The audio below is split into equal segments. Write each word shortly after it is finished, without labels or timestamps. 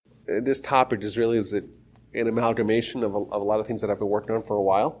this topic is an amalgamation of a lot of things that I've been working on for a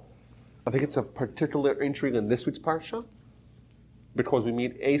while. I think it's of particular intrigue in this week's parsha because we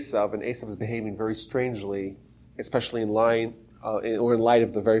meet Esav, and Esav is behaving very strangely, especially in light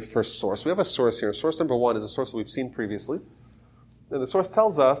of the very first source. We have a source here. Source number one is a source that we've seen previously. And the source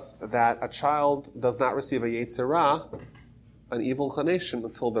tells us that a child does not receive a Yetzirah, an evil inclination,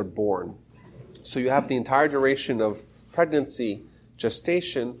 until they're born. So you have the entire duration of pregnancy,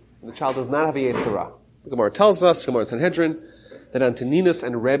 gestation, and the child does not have a Yetzirah. The Gemara tells us, Gemara Sanhedrin, that Antoninus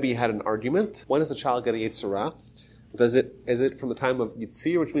and Rebbe had an argument. When does the child get a Yetzirah? Is it from the time of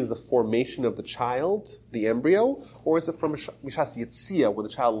Yitzir, which means the formation of the child, the embryo, or is it from Mishas Yitzia, when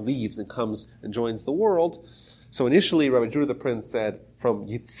the child leaves and comes and joins the world? So initially, Rabbi Judah the Prince said from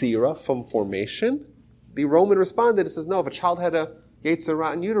Yitzira, from formation. The Roman responded and says, no, if a child had a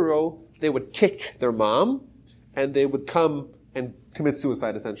Yetzirah in utero, they would kick their mom, and they would come and commit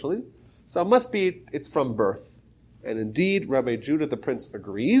suicide, essentially. So it must be, it's from birth. And indeed, Rabbi Judah the Prince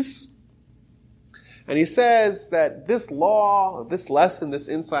agrees. And he says that this law, this lesson, this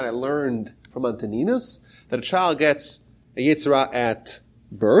insight I learned from Antoninus, that a child gets a Yetzirah at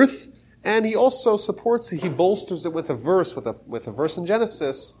birth, and he also he bolsters it with a verse in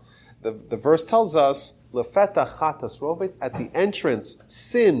Genesis. The verse tells us, Lefeta chatas roves, at the entrance,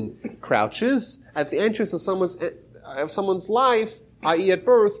 sin crouches. At the entrance of someone's life, i.e. at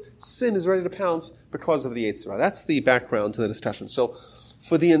birth, sin is ready to pounce because of the Yetzirah. That's the background to the discussion. So,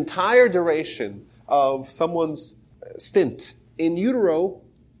 for the entire duration of someone's stint in utero,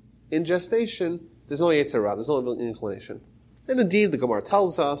 in gestation, there's no Yetzirah, there's no inclination. And indeed, the Gemara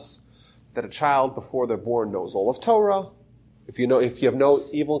tells us that a child before they're born knows all of Torah. If you have no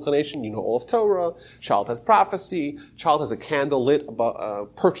evil inclination, you know all of Torah. Child has prophecy. Child has a candle lit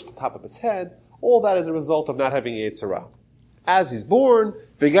perched at the top of his head. All that is a result of not having a Yetzirah. As he's born,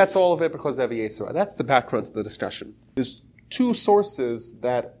 he gets all of it because they have a Yetzirah. That's the background to the discussion. There's two sources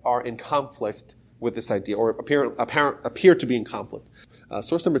that are in conflict with this idea, or appear to be in conflict.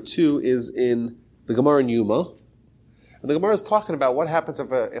 Source number two is in the Gemara in Yuma. And the Gemara is talking about what happens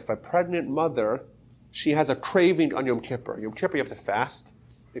if a pregnant mother, she has a craving on Yom Kippur. Yom Kippur, you have to fast.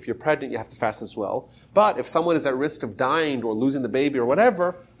 If you're pregnant, you have to fast as well. But if someone is at risk of dying or losing the baby or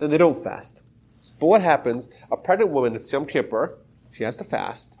whatever, then they don't fast. But what happens? A pregnant woman, it's Yom Kippur, she has to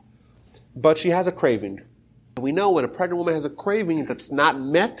fast, but she has a craving. We know when a pregnant woman has a craving that's not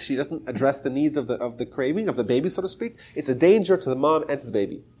met, she doesn't address the needs of the craving, of the baby, so to speak, it's a danger to the mom and to the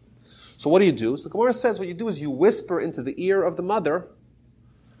baby. So what do you do? So the Gemara says what you do is you whisper into the ear of the mother,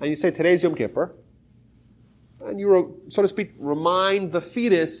 and you say, today's Yom Kippur, and you, so to speak, remind the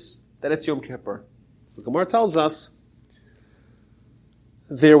fetus that it's Yom Kippur. So the Gemara tells us,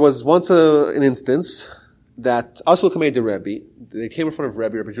 there was once an instance that Asul Kamei de Rebbe, they came in front of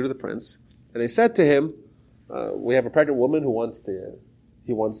Rebbe Judah the Prince, and they said to him, we have a pregnant woman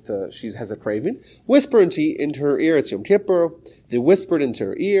she has a craving. Whisper into her ear, it's Yom Kippur. They whispered into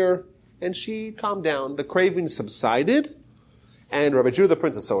her ear, and she calmed down. The craving subsided, and Rabbi Judah the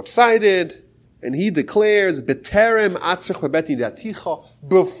Prince is so excited, and he declares, B'terem atzrich bebeti daticha,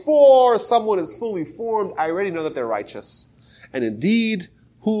 before someone is fully formed, I already know that they're righteous. And indeed,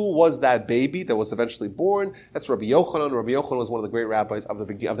 who was that baby that was eventually born? That's Rabbi Yochanan. Rabbi Yochanan was one of the great rabbis of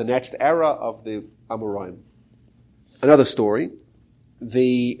the next era of the Amoraim. Another story.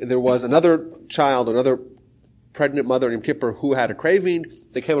 There was another pregnant mother in Yom Kippur who had a craving.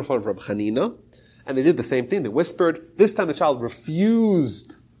 They came in front of Rabbi Hanina, and they did the same thing. They whispered. This time the child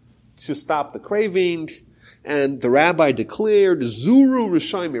refused to stop the craving, and the rabbi declared, Zuru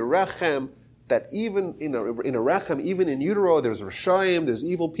Rishayim Rechem, that even in a rechem, even in utero, there's Rishayim, there's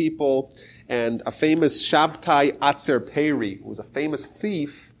evil people, and a famous Shabtai Atzer Peri, who was a famous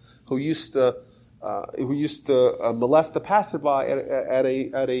thief who used to molest the passerby at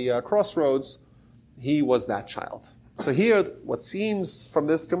a crossroads. He was that child. So here, what seems from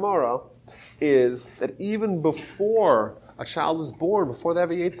this Gemara is that even before a child is born, before they have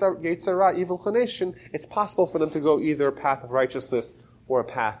a Yetzirah, evil inclination, it's possible for them to go either a path of righteousness or a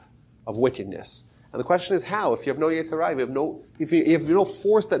path of wickedness. And the question is how? If you have no Yetzirah, if you have no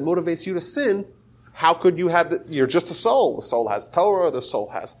force that motivates you to sin, how could you have you're just a soul. The soul has Torah, the soul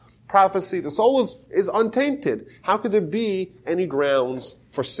has prophecy, the soul is untainted. How could there be any grounds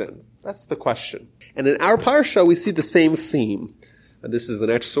for sin? That's the question. And in our parsha, we see the same theme. And this is the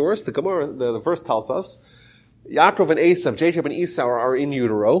next source. The Gemara, the verse tells us, Yaakov and Esav, Jacob and Esau are in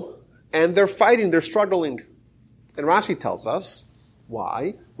utero, and they're fighting, they're struggling. And Rashi tells us,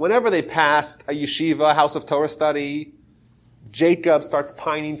 why? Whenever they passed a yeshiva, a house of Torah study, Jacob starts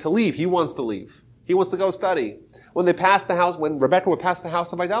pining to leave. He wants to leave. He wants to go study. when Rebecca would pass the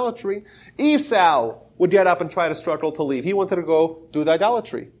house of idolatry, Esau would get up and try to struggle to leave. He wanted to go do the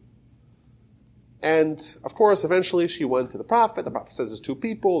idolatry. And, of course, eventually she went to the prophet. The prophet says there's two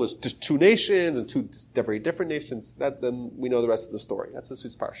people, there's just two nations, and two very different nations. Then we know the rest of the story. That's the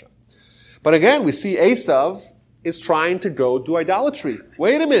Suit's Parsha. But again, we see Esau is trying to go do idolatry.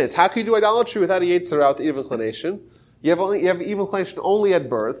 Wait a minute, how can you do idolatry without a Yetzer Hara, the evil inclination? You have evil inclination only at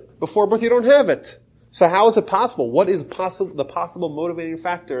birth. Before birth, you don't have it. So how is it possible? What is the possible motivating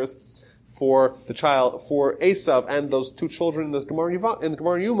factors for the child, for Esau and those two children in the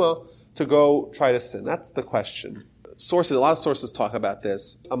Gemara Yuma to go try to sin? That's the question. A lot of sources talk about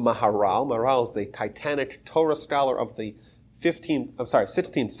this. A Maharal is the Titanic Torah scholar of the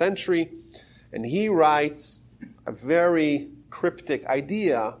 16th century, and he writes a very cryptic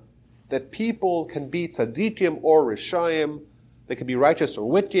idea that people can be tzaddikim or rishayim, they can be righteous or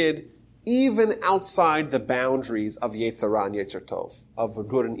wicked, even outside the boundaries of Yetzer Hara and Yetzer Tov, of a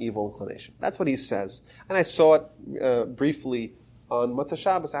good and evil inclination. That's what he says. And I saw it briefly on Motzei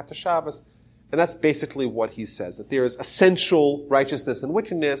Shabbos, after Shabbos, and that's basically what he says, that there is essential righteousness and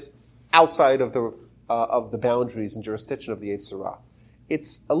wickedness outside of the boundaries and jurisdiction of the Yetzer Hara.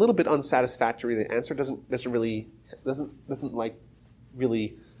 It's a little bit unsatisfactory. The answer doesn't really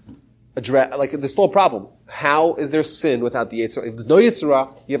address, there's still a problem. How is there sin without the Yetzer Hara? If there's no Yetzer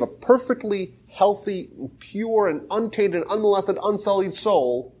Hara, you have a perfectly healthy, pure, and untainted, unmolested, unsullied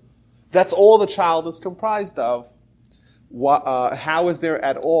soul. That's all the child is comprised of. How is there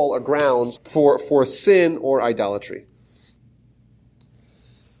at all a grounds for sin or idolatry?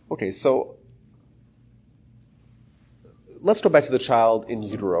 Okay, so let's go back to the child in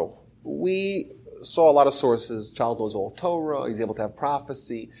utero. We saw a lot of sources. Child knows all of Torah. He's able to have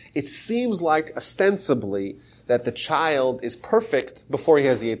prophecy. It seems like ostensibly that the child is perfect before he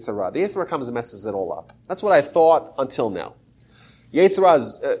has the Yetzer Hara. The Yetzer Hara comes and messes it all up. That's what I thought until now. Yetzer Hara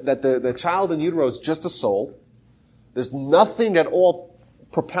is that the child in utero is just a soul. There's nothing at all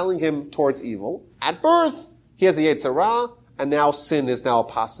propelling him towards evil. At birth, he has a Yetzer Hara, and now sin is now a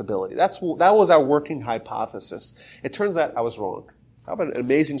possibility. That was our working hypothesis. It turns out I was wrong. I have an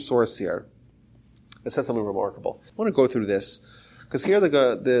amazing source here. It says something remarkable. I want to go through this, because here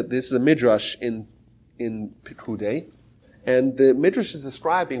this is a midrash in Pikudei, and the midrash is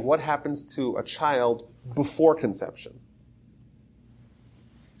describing what happens to a child before conception.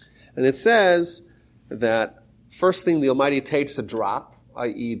 And it says that first thing the Almighty takes a drop,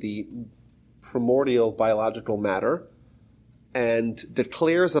 i.e. the primordial biological matter, and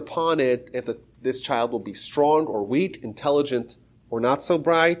declares upon it if this child will be strong or weak, intelligent or not so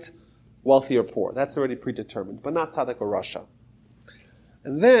bright, wealthy or poor. That's already predetermined, but not tzaddik or rasha.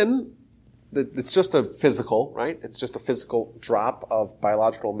 And then, it's just a physical, right? It's just a physical drop of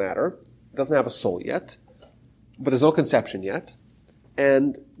biological matter. It doesn't have a soul yet, but there's no conception yet.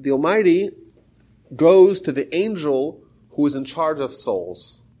 And the Almighty goes to the angel who is in charge of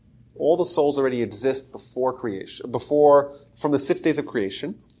souls. All the souls already exist before creation, from the 6 days of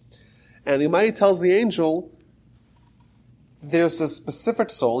creation. And the Almighty tells the angel, there's a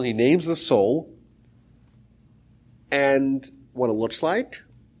specific soul, and he names the soul, and what it looks like.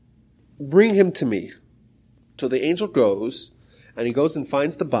 Bring him to me. So the angel goes, and he goes and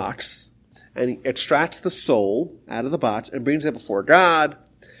finds the box, and he extracts the soul out of the box and brings it before God.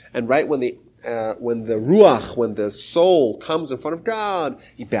 And right when the ruach, when the soul comes in front of God,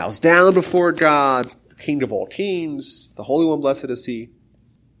 he bows down before God, the King of all kings, the Holy One, blessed is He.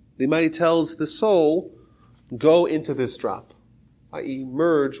 The Almighty tells the soul, go into this drop, i.e.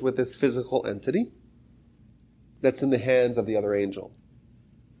 merge with this physical entity that's in the hands of the other angel.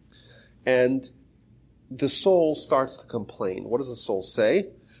 And the soul starts to complain. What does the soul say?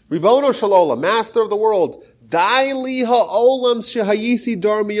 Ribono Shalola, Master of the world, Dai li ha'olam shehayisi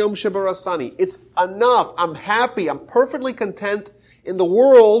dar miyom shebarasani. It's enough. I'm happy. I'm perfectly content in the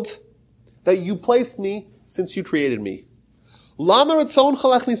world that you placed me since you created me. Why do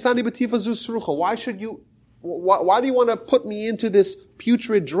you want to put me into this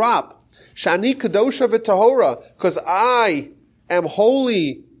putrid drop? Shani kadosha v'tahora, because I am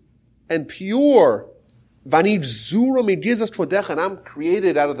holy and pure. Vanij zura midizas tvodecha, and I'm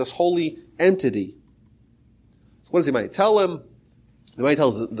created out of this holy entity. So what does the Almighty tell him? The Almighty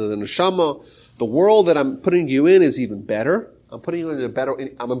tells the neshama, the world that I'm putting you in is even better.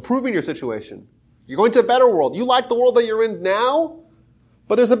 I'm improving your situation. You're going to a better world. You like the world that you're in now,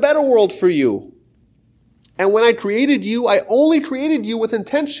 but there's a better world for you. And when I created you, I only created you with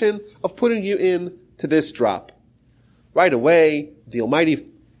intention of putting you into this drop. Right away, the Almighty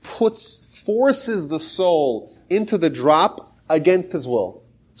forces the soul into the drop against his will.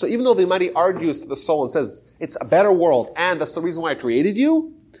 So even though the Almighty argues to the soul and says, it's a better world, and that's the reason why I created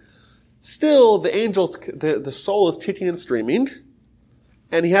you, still the soul is kicking and screaming,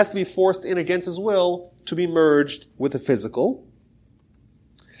 and he has to be forced in against his will to be merged with the physical.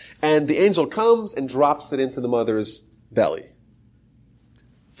 And the angel comes and drops it into the mother's belly.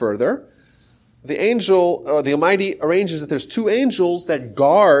 Further, the Almighty arranges that there's two angels that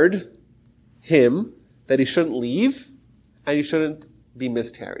guard him, that he shouldn't leave, and he shouldn't be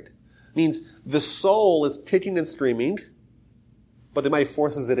miscarried. Means the soul is kicking and screaming, but the Almighty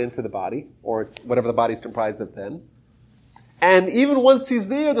forces it into the body, or whatever the body is comprised of then. And even once he's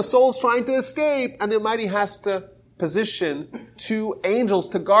there, the soul's trying to escape, and the Almighty has to position two angels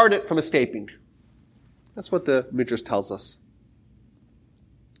to guard it from escaping. That's what the Midrash tells us.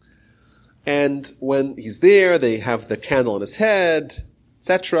 And when he's there, they have the candle on his head,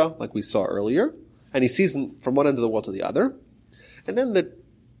 etc., like we saw earlier. And he sees them from one end of the world to the other. And then the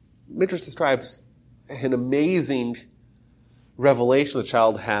Midrash describes an amazing revelation the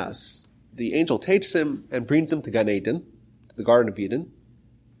child has. The angel takes him and brings him to Gan Eden, to the Garden of Eden,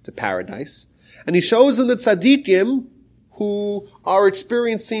 to paradise. And he shows them the tzaddikim who are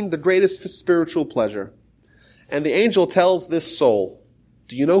experiencing the greatest spiritual pleasure. And the angel tells this soul,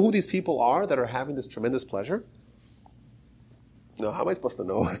 do you know who these people are that are having this tremendous pleasure? No, how am I supposed to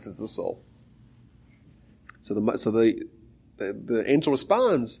know this is the soul? So the angel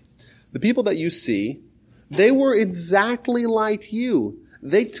responds, the people that you see, they were exactly like you.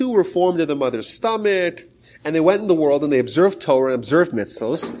 They too were formed in the mother's stomach, and they went in the world and they observed Torah and observed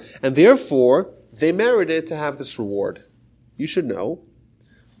mitzvos, and therefore they merited to have this reward. You should know,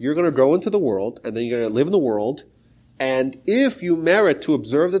 you're going to go into the world, and then you're going to live in the world, and if you merit to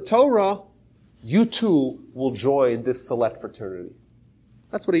observe the Torah, you too will join this select fraternity.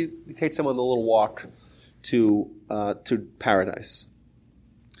 That's what he takes them on the little walk to paradise.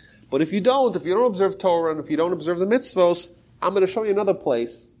 But if you don't observe Torah, and if you don't observe the mitzvos, I'm going to show you another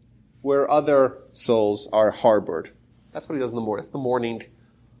place where other souls are harbored. That's what he does in the morning. It's the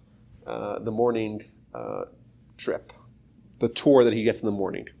morning trip, the tour that he gets in the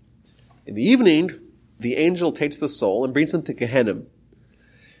morning. In the evening, the angel takes the soul and brings them to Gehenna.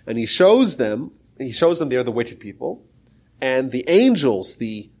 And he shows them there the wicked people, and the angels,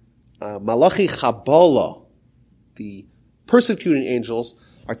 the Malachi Chabola, the persecuting angels,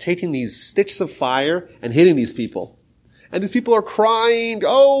 are taking these sticks of fire and hitting these people. And these people are crying,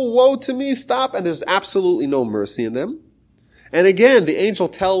 oh, woe to me, stop. And there's absolutely no mercy in them. And again, the angel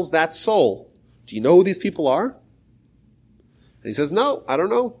tells that soul, do you know who these people are? And he says, no, I don't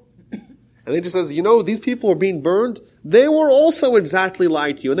know. And he just says, these people are being burned. They were also exactly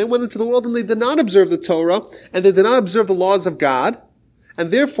like you. And they went into the world and they did not observe the Torah, and they did not observe the laws of God. And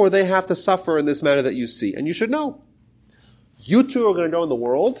therefore they have to suffer in this manner that you see. And you should know. You too are going to go in the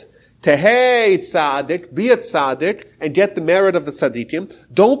world. Tehei tzaddik, be a tzaddik, and get the merit of the tzaddikim.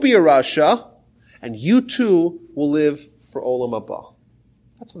 Don't be a rasha, and you too will live for olam haba.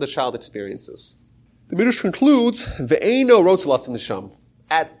 That's what the child experiences. The Midrash concludes, ve'eino rotz latzim nisham.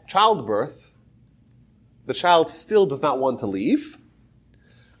 At childbirth, the child still does not want to leave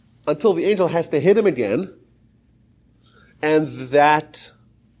until the angel has to hit him again, and that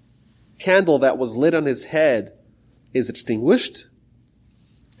candle that was lit on his head is extinguished,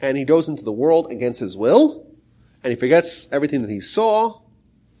 and he goes into the world against his will, and he forgets everything that he saw,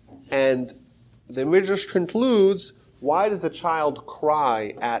 and the Midrash concludes, why does a child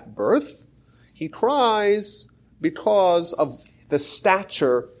cry at birth? He cries because of the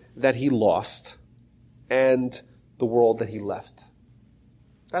stature that he lost and the world that he left.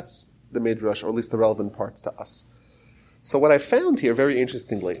 That's the Midrash, or at least the relevant parts to us. So what I found here, very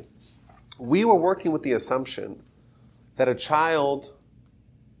interestingly, we were working with the assumption that a child,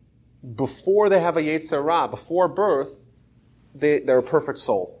 before they have a Yetzer Hara, before birth, they're a perfect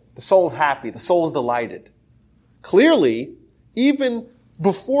soul. The soul is happy. The soul is delighted. Clearly, even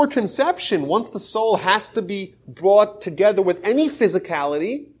before conception, once the soul has to be brought together with any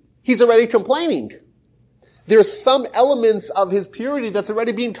physicality, he's already complaining. There's some elements of his purity that's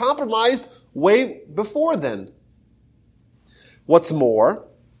already being compromised way before then. What's more,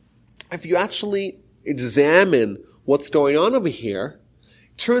 if you actually examine what's going on over here,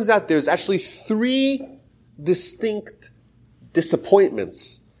 it turns out there's actually 3 distinct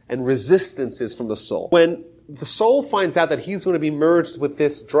disappointments and resistances from the soul. When the soul finds out that he's going to be merged with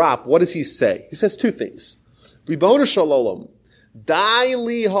this drop, what does he say? He says 2 things. Ribbono shel olam, dai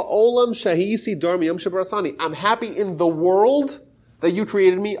li ha'olam shahisi dar miyom shebarasani. I'm happy in the world that you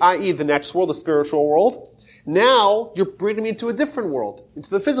created me, i.e. the next world, the spiritual world. Now you're bringing me into a different world, into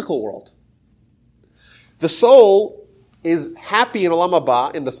the physical world. The soul is happy in Olam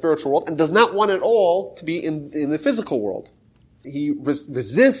Haba, in the spiritual world, and does not want at all to be in the physical world. He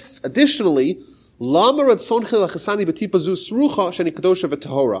resists, additionally,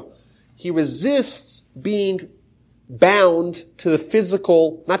 he resists being bound to the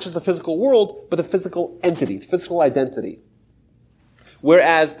physical, not just the physical world, but the physical entity, the physical identity.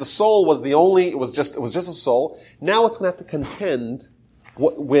 Whereas the soul was it was just a soul, now it's going to have to contend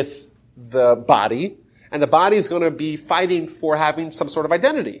with the body, and the body is going to be fighting for having some sort of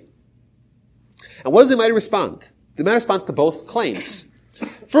identity. And what does the Almighty respond? The Almighty responds to both claims.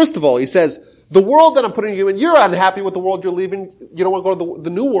 First of all, he says, the world that I'm putting you in, you're unhappy with the world you're leaving, you don't want to go to the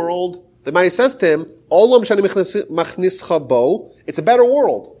new world. The Almighty says to him, Olam shani machnischa bo, it's a better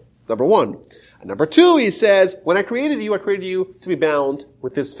world, number one. And number two, he says, when I created you to be bound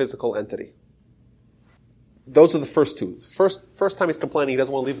with this physical entity. Those are the first two. First time he's complaining he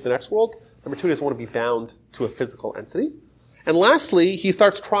doesn't want to leave the next world. Number two, he doesn't want to be bound to a physical entity. And lastly, he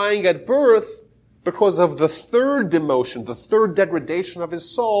starts crying at birth because of the third demotion, the third degradation of his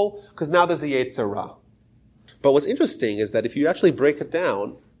soul, because now there's the Yetzer Hara. But what's interesting is that if you actually break it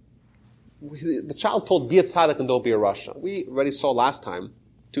down, the child's told, be a tzaddik and don't be a rasha. We already saw last time,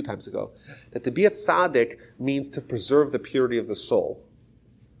 2 times ago, that to be a tzaddik means to preserve the purity of the soul.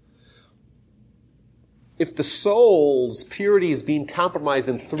 If the soul's purity is being compromised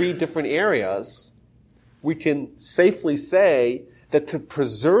in 3 different areas, we can safely say that to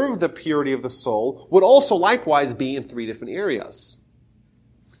preserve the purity of the soul would also likewise be in 3 different areas.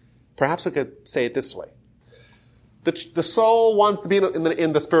 Perhaps we could say it this way. The soul wants to be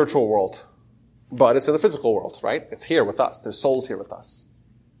in the spiritual world, but it's in the physical world, right? It's here with us. There's souls here with us.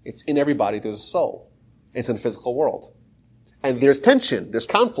 It's in everybody, there's a soul. It's in the physical world. And there's tension, there's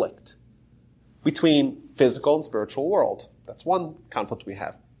conflict between physical and spiritual world. That's one conflict we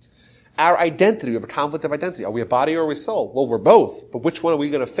have. Our identity, we have a conflict of identity. Are we a body or are we soul? Well, we're both, but which one are we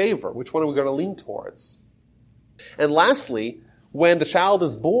going to favor? Which one are we going to lean towards? And lastly, when the child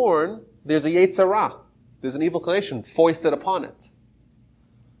is born, there's a Yetzer Hara. There's an evil inclination foisted upon it.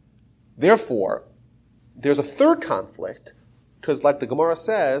 Therefore, there's a third conflict, because like the Gemara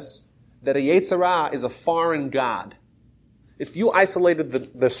says, that a Yetzer Hara is a foreign god. If you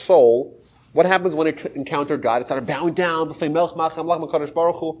isolated the soul, what happens when it encountered God? It started bowing down before Melech Malcham Kadosh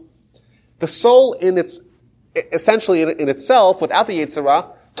Baruch Hu. The soul essentially in itself, without the Yetzer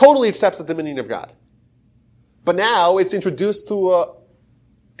Hara, totally accepts the dominion of God. But now it's introduced to a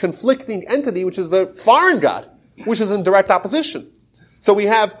conflicting entity, which is the foreign God, which is in direct opposition. So we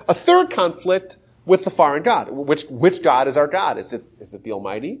have a third conflict with the foreign God. Which God is our God? Is it the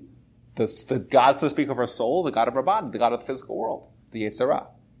Almighty? The God, so to speak, of our soul, the God of our body, the God of the physical world, the Yetzer Hara.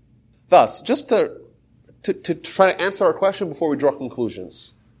 Thus, just to try to answer our question before we draw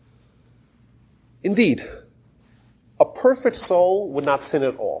conclusions. Indeed, a perfect soul would not sin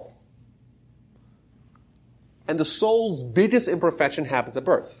at all. And the soul's biggest imperfection happens at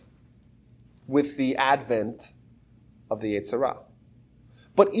birth, with the advent of the Yetzer Hara.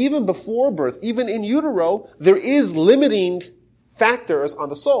 But even before birth, even in utero, there is limiting factors on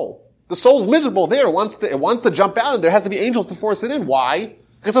the soul. The soul's miserable there, it wants to jump out, and there has to be angels to force it in. Why?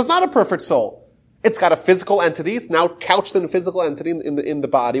 Because it's not a perfect soul. It's got a physical entity. It's now couched in a physical entity in the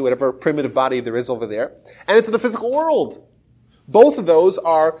body, whatever primitive body there is over there. And it's in the physical world. Both of those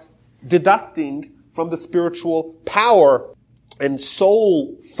are deducting from the spiritual power and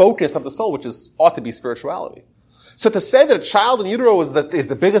soul focus of the soul, which ought to be spirituality. So to say that a child in utero is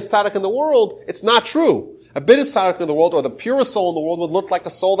the biggest tzaddik in the world, it's not true. A biggest tzaddik in the world, or the purest soul in the world, would look like a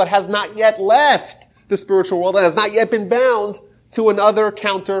soul that has not yet left the spiritual world, that has not yet been bound to another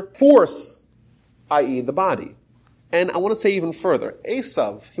counter force, i.e. the body. And I want to say even further,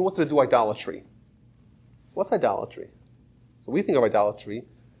 Esav, he wanted to do idolatry. What's idolatry? So we think of idolatry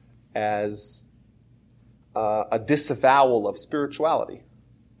as a disavowal of spirituality,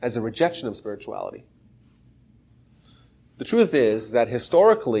 as a rejection of spirituality. The truth is that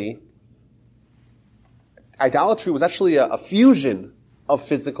historically, idolatry was actually a fusion of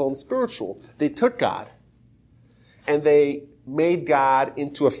physical and spiritual. They took God and they made God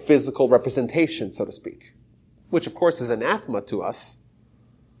into a physical representation, so to speak, which of course is anathema to us,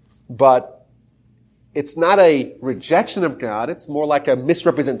 but it's not a rejection of God, it's more like a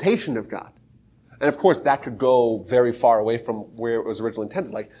misrepresentation of God. And of course that could go very far away from where it was originally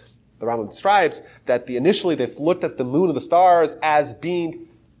intended. Like the Rambam describes that initially they looked at the moon and the stars as being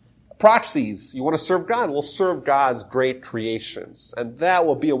proxies. You want to serve God? We'll serve God's great creations. And that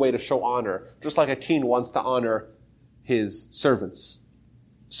will be a way to show honor, just like a king wants to honor his servants.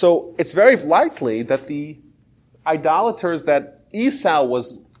 So it's very likely that the idolaters that Esau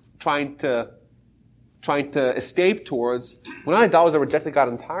was trying to trying to escape towards, we're not idolaters that rejected God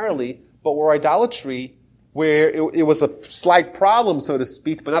entirely, but we're idolatry where it was a slight problem, so to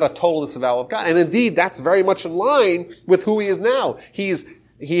speak, but not a total disavowal of God. And indeed, that's very much in line with who he is now. He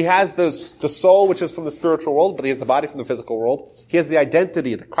has the soul, which is from the spiritual world, but he has the body from the physical world. He has the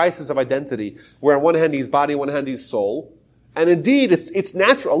identity, the crisis of identity, where on one hand he's body, on one hand he's soul. And indeed, it's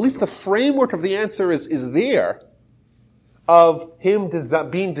natural, at least the framework of the answer is there, of him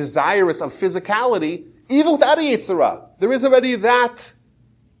being desirous of physicality, even without a Yetzer Hara. There is already that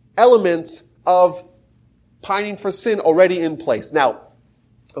element of pining for sin already in place. Now,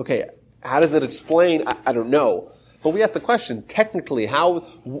 okay, how does it explain? I don't know. But we ask the question, technically,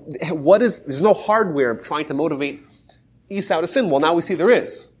 there's no hardware trying to motivate Esau to sin. Well, now we see there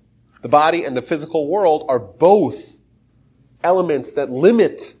is. The body and the physical world are both elements that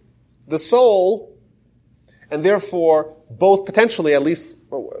limit the soul, and therefore, both potentially, at least,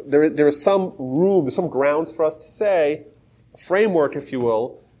 there is some room, there's some grounds for us to say, a framework, if you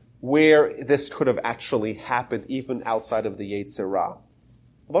will, where this could have actually happened even outside of the Yetzer Hara.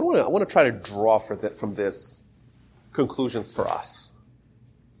 But I want to try to draw from this conclusions for us.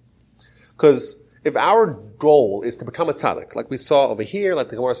 Because if our goal is to become a tzaddik, like we saw over here, like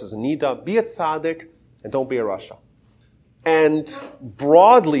the Gemara says in Nida, be a tzaddik and don't be a rasha. And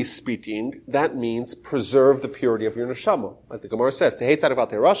broadly speaking, that means preserve the purity of your neshama. Like the Gemara says, Tehei tzaddik v'al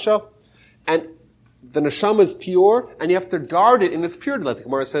tehei rasha. And the neshama is pure, and you have to guard it in its purity, like the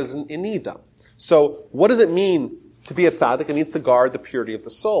Gemara says in Nida. So, what does it mean to be a tzaddik? It means to guard the purity of the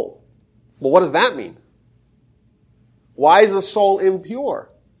soul. Well, what does that mean? Why is the soul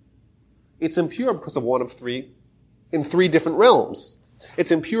impure? It's impure because of one of three, in three different realms.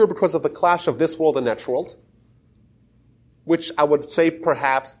 It's impure because of the clash of this world and next world, which I would say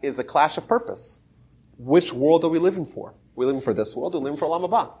perhaps is a clash of purpose. Which world are we living for? We're living for this world, or we're living for Olam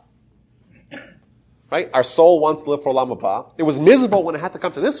Haba. Right? Our soul wants to live for Olam Haba. It was miserable when it had to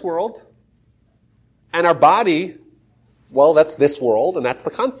come to this world. And our body, well, that's this world, and that's the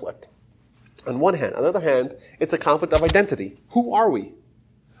conflict. On one hand. On the other hand, it's a conflict of identity. Who are we?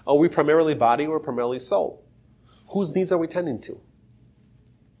 Are we primarily body or primarily soul? Whose needs are we tending to?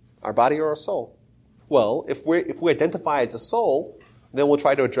 Our body or our soul? Well, if we identify as a soul, then we'll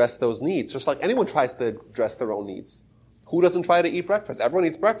try to address those needs, just like anyone tries to address their own needs. Who doesn't try to eat breakfast? Everyone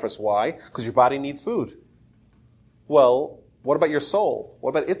eats breakfast. Why? Because your body needs food. Well, what about your soul? What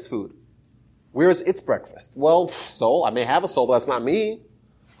about its food? Where is its breakfast? Well, soul, I may have a soul, but that's not me.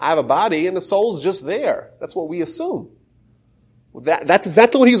 I have a body, and the soul's just there. That's what we assume. That's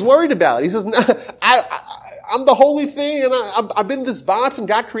exactly what he's worried about. He says, I'm the holy thing, and I've been in this box, and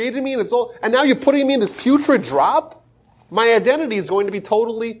God created me, and now you're putting me in this putrid drop? My identity is going to be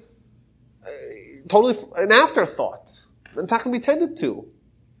totally an afterthought. It's not going to be tended to.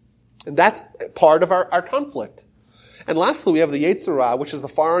 And that's part of our conflict. And lastly, we have the Yetzer Hara, which is the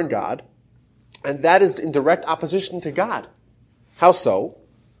foreign god, and that is in direct opposition to God. How so?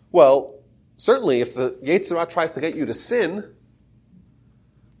 Well, certainly if the Yetzer Hara tries to get you to sin,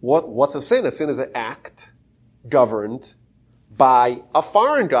 what's a sin? A sin is an act governed by a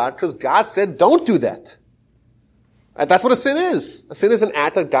foreign god, because God said, don't do that. And that's what a sin is. A sin is an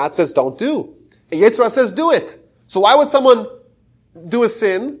act that God says, don't do. And Yetzer Hara says, do it. So why would someone do a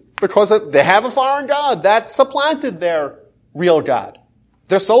sin? Because they have a foreign god that supplanted their real God.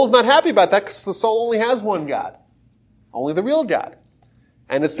 Their soul's not happy about that because the soul only has one God. Only the real God.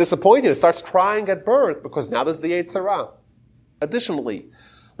 And it's disappointed. It starts crying at birth because now there's the Yetzer Hara. Additionally,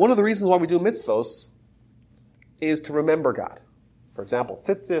 one of the reasons why we do mitzvos is to remember God. For example,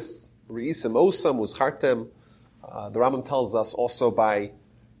 tzitzis, re'isim osam, uzchartem. The Rambam tells us also by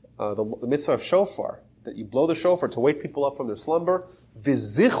the mitzvah of shofar, that you blow the shofar to wake people up from their slumber.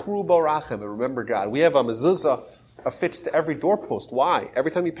 V'zichru barachem, and remember God. We have a mezuzah affixed to every doorpost. Why?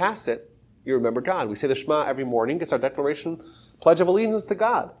 Every time you pass it, you remember God. We say the Shema every morning. It's our declaration, pledge of allegiance to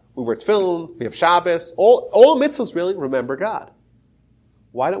God. We wear tefillin, we have Shabbos. All mitzvahs really remember God.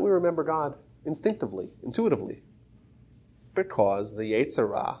 Why don't we remember God instinctively, intuitively? Because the Yetzer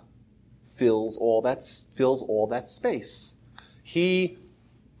Hara fills all that space. He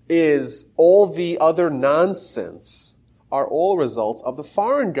is all the other nonsense are all results of the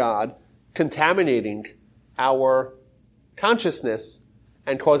foreign god contaminating our consciousness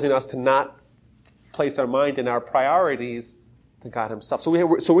and causing us to not place our mind and our priorities to God himself. So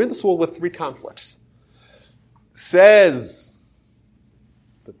we're in this world with three conflicts. Says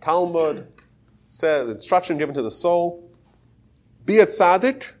the Talmud, says the instruction given to the soul, be a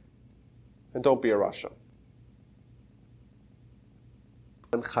tzaddik and don't be a rasha.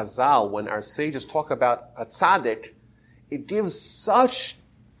 When Chazal, when our sages talk about a tzaddik, it gives such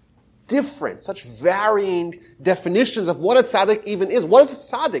different, such varying definitions of what a tzaddik even is. What is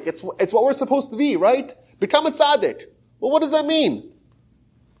a tzaddik? It's what we're supposed to be, right? Become a tzaddik. Well, what does that mean?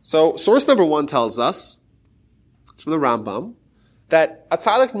 So, source number 1 tells us, it's from the Rambam, that a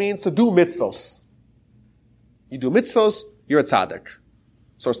tzaddik means to do mitzvos. You do mitzvos, you're a tzaddik.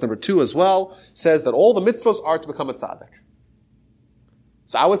 Source number 2 as well says that all the mitzvos are to become a tzaddik.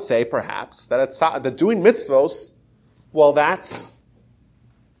 So I would say, perhaps, that doing mitzvos, well, that's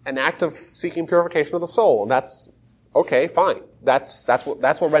an act of seeking purification of the soul, and that's okay, fine. That's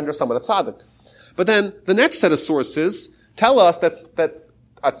what renders someone a tzaddik. But then the next set of sources tell us that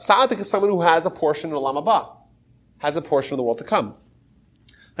a tzaddik is someone who has a portion in Olam Haba, has a portion of the world to come.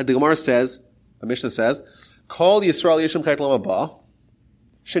 And the Gemara says, the Mishnah says, "Kol Yisrael Yishim Chet Olam Haba,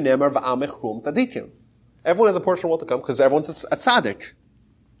 shenemar va'amech chum tzaddikim." Everyone has a portion of the world to come because everyone's a tzaddik.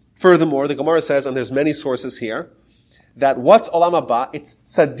 Furthermore, the Gemara says, and there's many sources here, that what's Olam Haba? It's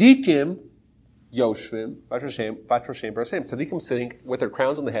tzaddikim yoshvim v'atroshem b'rasem. Tzaddikim sitting with their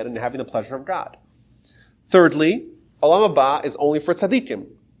crowns on the head and having the pleasure of God. Thirdly, Olam Haba is only for tzaddikim.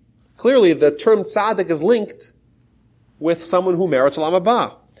 Clearly, the term tzaddik is linked with someone who merits Olam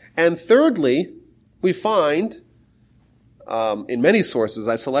Haba. And thirdly, we find, in many sources,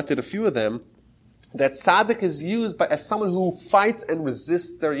 I selected a few of them, that tzaddik is used as someone who fights and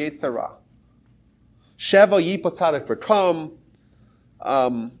resists their Yetzer Hara. Sheva yipo tzaddik v'kam,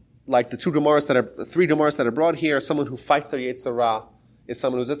 like the three Gemaras that are brought here, someone who fights their Yetzer Hara is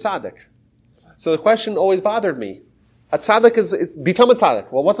someone who's a tzaddik. So the question always bothered me. A tzaddik is become a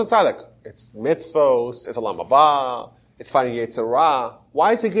tzaddik. Well, what's a tzaddik? It's mitzvos, it's Olam Haba, it's fighting Yetzer Hara.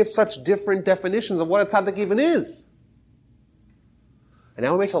 Why does it give such different definitions of what a tzaddik even is? And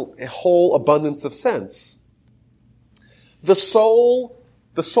now it makes a whole abundance of sense. The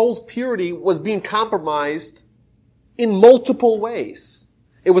soul's purity was being compromised in multiple ways.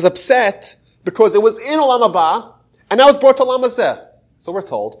 It was upset because it was in Olam Haba, and now it's brought to Olam Hazeh. So we're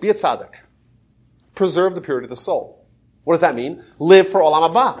told, be a tzaddik. Preserve the purity of the soul. What does that mean? Live for Olam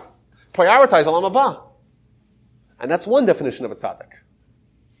Haba. Prioritize Olam Haba. And that's one definition of a tzaddik.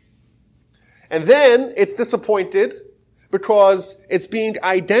 And then it's disappointed because it's being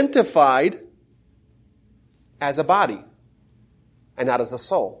identified as a body and not as a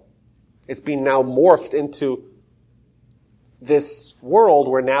soul. It's being now morphed into this world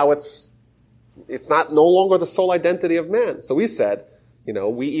where now it's not no longer the sole identity of man. So we said,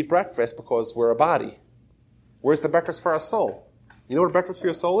 we eat breakfast because we're a body. Where's the breakfast for our soul? You know what breakfast for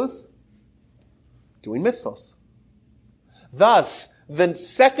your soul is? Doing mitzvos. Thus, the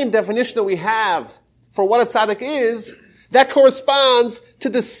second definition that we have for what a tzaddik is, that corresponds to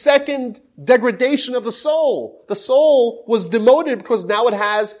the second degradation of the soul. The soul was demoted because now it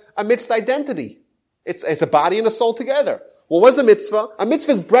has a mixed identity. It's a body and a soul together. Well, what is a mitzvah? A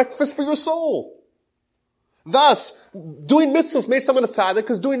mitzvah is breakfast for your soul. Thus, doing mitzvahs made someone a tzaddik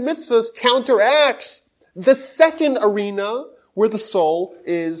because doing mitzvahs counteracts the second arena where the soul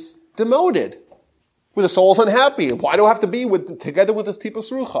is demoted, where the soul is unhappy. Why do I have to be together with this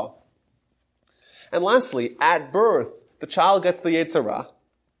tipus rucha? And lastly, at birth, the child gets the Yetzer Hara.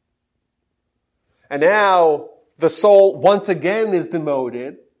 And now the soul once again is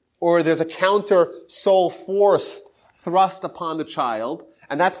demoted, or there's a counter soul force thrust upon the child,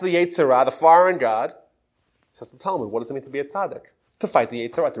 and that's the Yetzer Hara, the foreign god. Says the Talmud, what does it mean to be a tzaddik? To fight the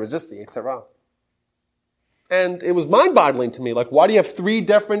Yetzer Hara, to resist the Yetzer Hara. And it was mind-boggling to me, why do you have three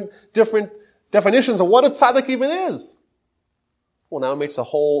different definitions of what a tzaddik even is? Well, now it makes a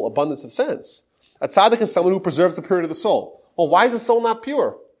whole abundance of sense. A tzaddik is someone who preserves the purity of the soul. Well, why is the soul not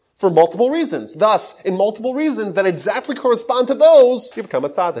pure? For multiple reasons. Thus, in multiple reasons that exactly correspond to those, you become a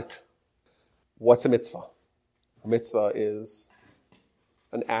tzaddik. What's a mitzvah? A mitzvah is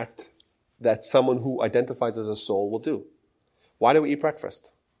an act that someone who identifies as a soul will do. Why do we eat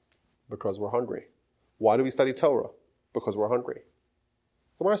breakfast? Because we're hungry. Why do we study Torah? Because we're hungry.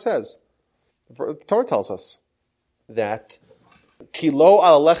 Gemara says, the Torah tells us that Kilo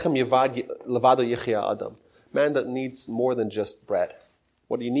al lechem levado yichya adam. Man that needs more than just bread.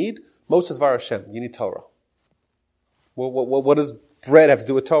 What do you need? Moses var Hashem. You need Torah. What does bread have to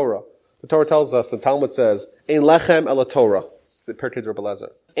do with Torah? The Torah tells us, the Talmud says, Ein lechem ela Torah. It's the Pirkei Rebbe Lezer.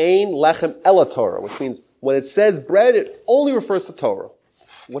 Ein lechem ela Torah, which means when it says bread, it only refers to Torah.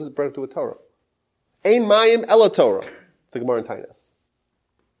 What does bread have to do with Torah? Ein mayim ela Torah. The Gemara in Tainas.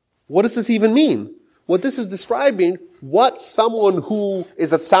 What does this even mean? What this is describing, what someone who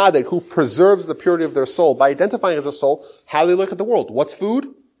is a tzaddik, who preserves the purity of their soul, by identifying as a soul, how they look at the world. What's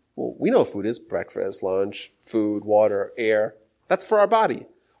food? Well, we know what food is. Breakfast, lunch, food, water, air. That's for our body.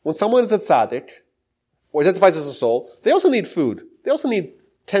 When someone is a tzaddik, or identifies as a soul, they also need food. They also need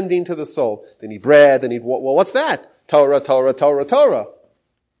tending to the soul. They need bread, they need, well, what's that? Torah, Torah, Torah, Torah.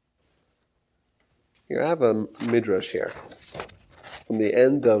 Here, I have a midrash here from the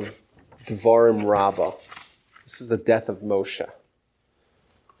end of Devarim Rabbah. This is the death of Moshe.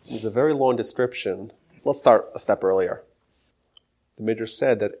 It's a very long description. Let's start a step earlier. The midrash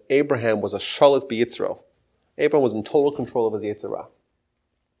said that Abraham was a shalit b'yitzro. Abraham was in total control of his Yetzirah.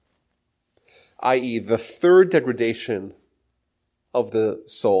 I.e., the third degradation of the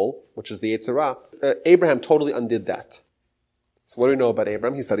soul, which is the Yetzirah, Abraham totally undid that. So what do we know about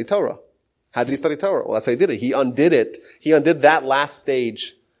Abraham? He studied Torah. How did he study Torah? Well, that's how he did it. He undid it. He undid that last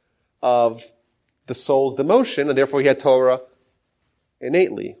stage of the soul's demotion, and therefore he had Torah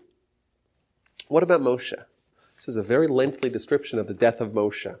innately. What about Moshe? This is a very lengthy description of the death of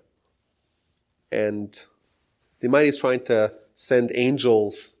Moshe. And the Almighty is trying to send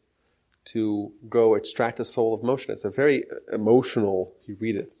angels to go extract the soul of Moshe. It's a very emotional, if you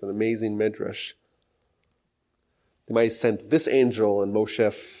read it, it's an amazing midrash. The Almighty sent this angel and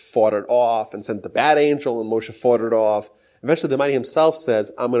Moshe fought it off, and sent the bad angel and Moshe fought it off. Eventually the Almighty himself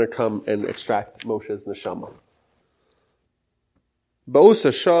says, I'm going to come and extract Moshe's neshama. Ba'us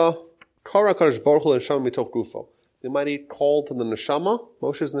Hashah, Kara Kadosh Baruch Hu neshama mitoch gufo. The Almighty called to the neshama,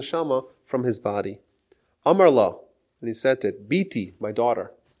 Moshe's neshama, from his body. Amar la, and he said to it, Biti, my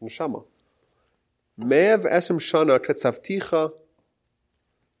daughter, neshama. Me'ev esem shana ketzavticha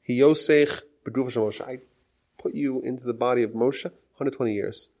hiyosech b'gufa shel Moshe. I put you into the body of Moshe 120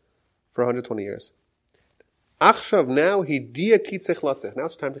 years. For 120 years. Achshav, now hidia kitzech latzech. Now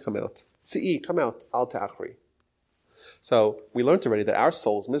it's time to come out. Tzi'i, come out. Al ta'achri. So, we learned already that our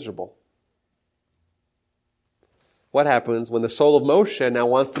soul is miserable. What happens when the soul of Moshe now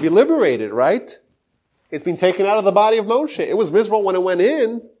wants to be liberated, right? It's been taken out of the body of Moshe. It was miserable when it went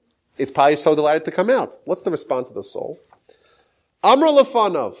in. It's probably so delighted to come out. What's the response of the soul? Amr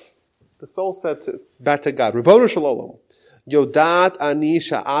lefanov. The soul said back to God, Ribono shel olam, Yodat ani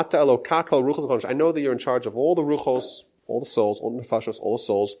sha'ata elokak al ruchos hakodesh. I know that you're in charge of all the ruchos, all the souls, all the nefashos, all the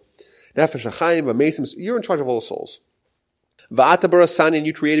souls. Nefesh hachayim, v'meisim. You're in charge of all the souls. Va'ata barasani, and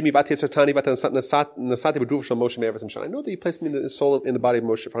you created me. V'ata yitzartani, v'ata nasati b'duv shel Moshe me'ever simshan. I know that you placed me in the soul in the body of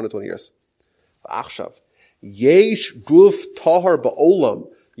Moshe for 120 years. V'achshav, yesh guf tahar ba'olam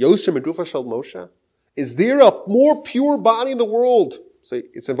yoser medufa shel Moshe. Is there a more pure body in the world? So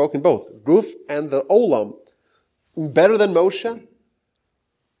it's invoking both guf and the olam. Better than Moshe?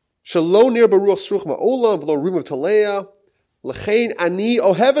 Shalo nir baruch shruch ma'olam v'lo rum of talea l'chein ani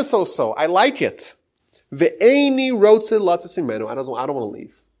ohevesoso. I like it. Ve'eni rotze latzis imenu. I don't want to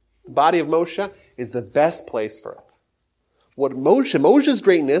leave. The body of Moshe is the best place for it. What Moshe's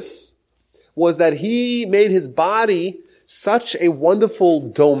greatness was that he made his body such a wonderful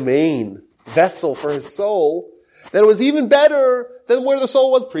domain, vessel for his soul, that it was even better than where the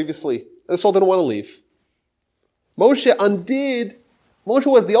soul was previously. The soul didn't want to leave. Moshe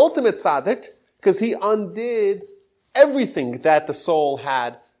was the ultimate tzaddik because he undid everything that the soul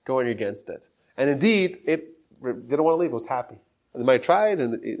had going against it. And indeed, it didn't want to leave, it was happy. And the Almighty tried,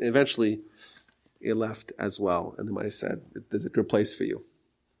 and eventually it left as well. And the Almighty said, there's a good place for you.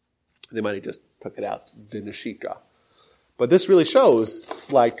 The Almighty just took it out, did neshika. But this really shows,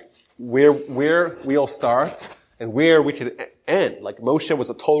 like, where we all start and where we could end. Like, Moshe was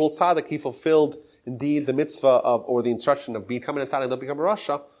a total tzaddik. He fulfilled, indeed, the mitzvah of, or the instruction of becoming a tzaddik, don't become a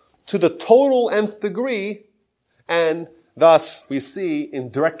rasha, to the total nth degree. And thus, we see, in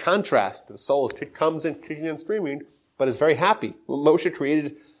direct contrast, the soul comes in kicking and screaming, but is very happy. Moshe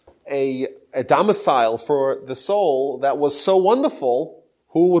created a domicile for the soul that was so wonderful.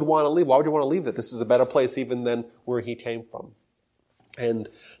 Who would want to leave? Why would you want to leave it? This is a better place even than where he came from. And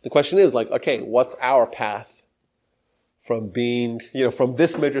the question is, like, okay, what's our path from being, from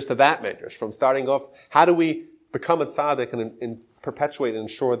this midrash to that midrash, from starting off, how do we become a tzaddik and perpetuate and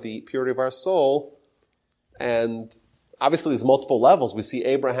ensure the purity of our soul? And obviously there's multiple levels. We see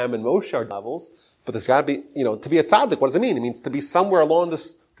Abraham and Moshe are levels, but there's got to be, to be a tzaddik, what does it mean? It means to be somewhere along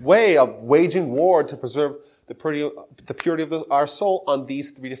this way of waging war to preserve the purity of our soul on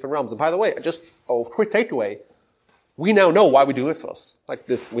these three different realms. And by the way, just a quick takeaway, we now know why we do mitzvahs. Like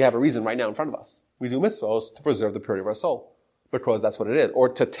this, we have a reason right now in front of us. We do mitzvahs to preserve the purity of our soul, because that's what it is, or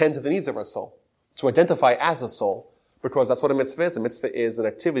to tend to the needs of our soul, to identify as a soul, because that's what a mitzvah is. A mitzvah is an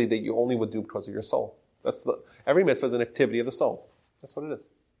activity that you only would do because of your soul. Every mitzvah is an activity of the soul. That's what it is.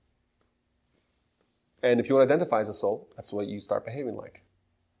 And if you want to identify as a soul, that's what you start behaving like.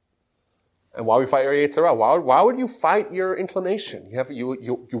 And why we fight your Yetzer Hara? Why would you fight your inclination?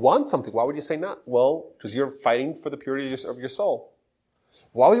 You want something. Why would you say not? Well, because you're fighting for the purity of your soul.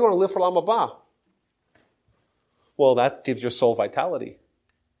 Why would you want to live for Olam Haba? Well, that gives your soul vitality.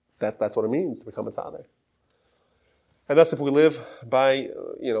 That's what it means to become a tzaddik. And thus, if we live by,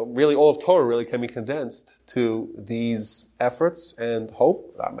 really all of Torah really can be condensed to these efforts and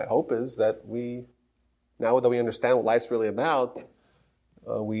hope. My hope is that now that we understand what life's really about,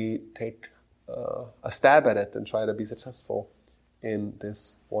 we take a stab at it and try to be successful in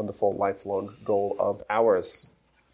this wonderful lifelong goal of ours.